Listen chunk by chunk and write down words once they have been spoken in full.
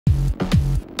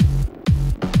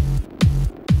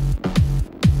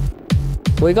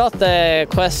We got the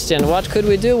question, what could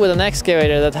we do with an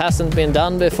excavator that hasn't been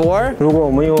done before? 如果我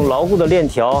们用牢固的链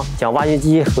条将挖掘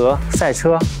机和赛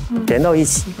车连到一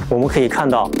起，我们可以看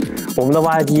到，我们的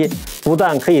挖掘机不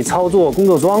但可以操作工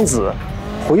作装置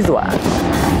回转。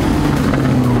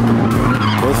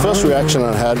 The first reaction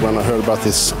I had when I heard about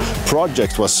this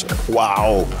project was,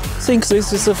 wow! I think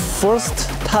this is the first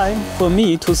time for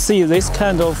me to see this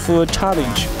kind of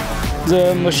challenge.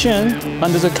 The machine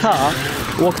and the car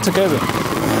work together.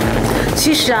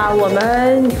 其实啊，我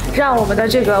们让我们的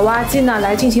这个挖机呢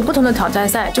来进行不同的挑战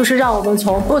赛，就是让我们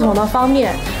从不同的方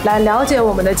面来了解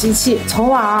我们的机器，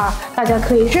从而啊，大家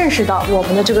可以认识到我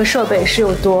们的这个设备是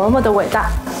有多么的伟大。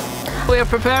 We are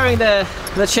preparing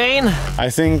the chain. I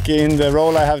think in the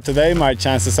role I have today, my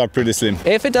chances are pretty slim.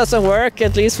 If it doesn't work,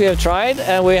 at least we have tried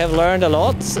and we have learned a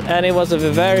lot, and it was a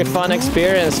very fun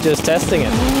experience just testing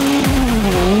it.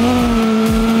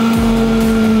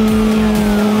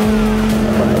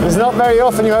 It's not very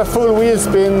often you have full wheel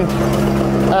spin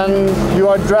and you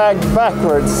are dragged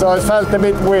backwards, so it felt a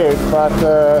bit weird, but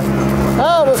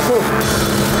it was cool.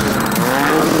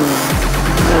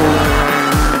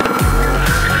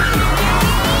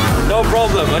 No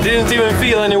problem. I didn't even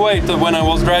feel any weight when I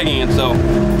was dragging it, so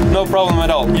no problem at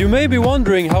all. You may be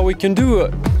wondering how we can do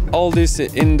all this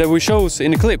that we shows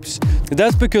in the clips.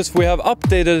 That's because we have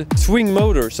updated swing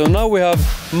motor, so now we have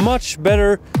much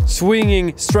better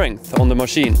swinging strength on the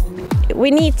machine.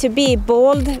 We need to be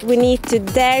bold, we need to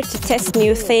dare to test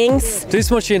new things.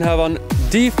 This machine have an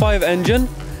D5 engine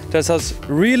that has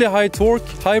really high torque,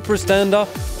 high prestanda,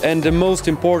 and the most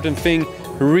important thing,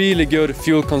 really good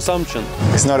fuel consumption.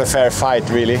 It's not a fair fight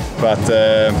really, but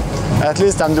at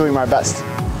least I'm doing my best.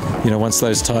 You know, once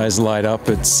those tires light up,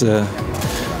 it's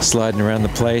sliding around the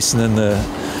place, and then the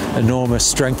enormous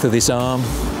strength of this arm.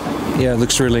 Yeah, it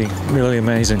looks really, really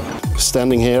amazing.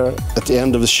 Standing here at the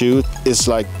end of the shoot is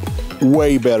like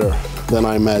way better than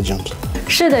I imagined.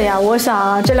 是的呀，我想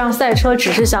啊，这辆赛车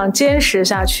只是想坚持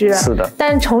下去。是的。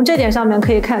但从这点上面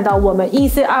可以看到，我们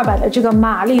EC200的这个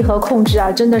马力和控制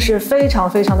啊，真的是非常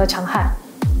非常的强悍。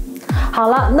好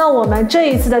了，那我们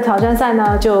这一次的挑战赛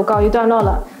呢，就告一段落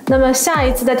了。那么下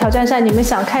一次的挑战赛，你们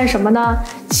想看什么呢？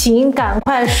请赶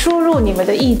快输入你们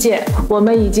的意见，我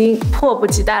们已经迫不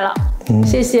及待了。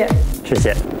谢谢。谢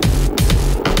谢。